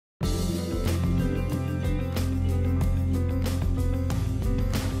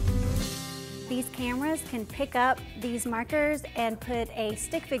cameras can pick up these markers and put a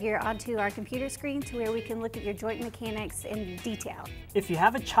stick figure onto our computer screen to where we can look at your joint mechanics in detail. If you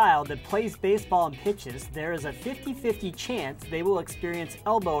have a child that plays baseball and pitches, there is a 50-50 chance they will experience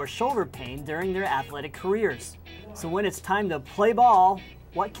elbow or shoulder pain during their athletic careers. So when it's time to play ball,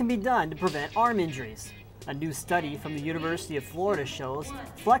 what can be done to prevent arm injuries? A new study from the University of Florida shows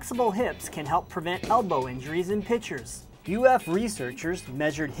flexible hips can help prevent elbow injuries in pitchers. UF researchers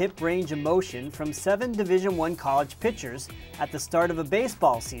measured hip range of motion from 7 Division I college pitchers at the start of a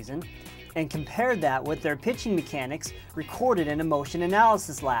baseball season and compared that with their pitching mechanics recorded in a motion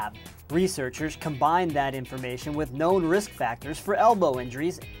analysis lab. Researchers combined that information with known risk factors for elbow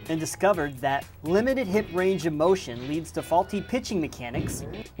injuries and discovered that limited hip range of motion leads to faulty pitching mechanics,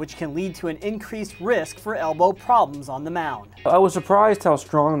 which can lead to an increased risk for elbow problems on the mound. I was surprised how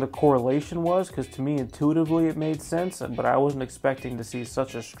strong the correlation was, because to me intuitively it made sense, but I wasn't expecting to see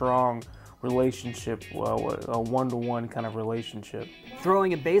such a strong relationship, a one-to-one kind of relationship.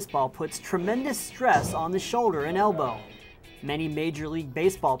 Throwing a baseball puts tremendous stress on the shoulder and elbow. Many Major League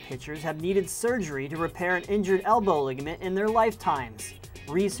Baseball pitchers have needed surgery to repair an injured elbow ligament in their lifetimes.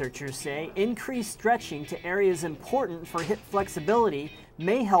 Researchers say increased stretching to areas important for hip flexibility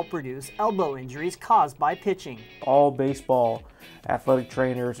may help reduce elbow injuries caused by pitching. All baseball athletic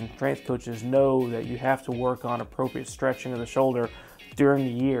trainers and strength coaches know that you have to work on appropriate stretching of the shoulder during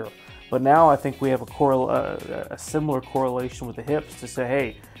the year. But now I think we have a similar correlation with the hips to say,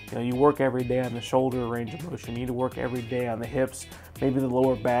 hey, you work every day on the shoulder range of motion, you need to work every day on the hips, maybe the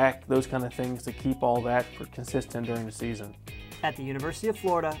lower back, those kind of things to keep all that consistent during the season. At the University of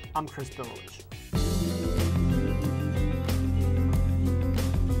Florida, I'm Chris Bilovich.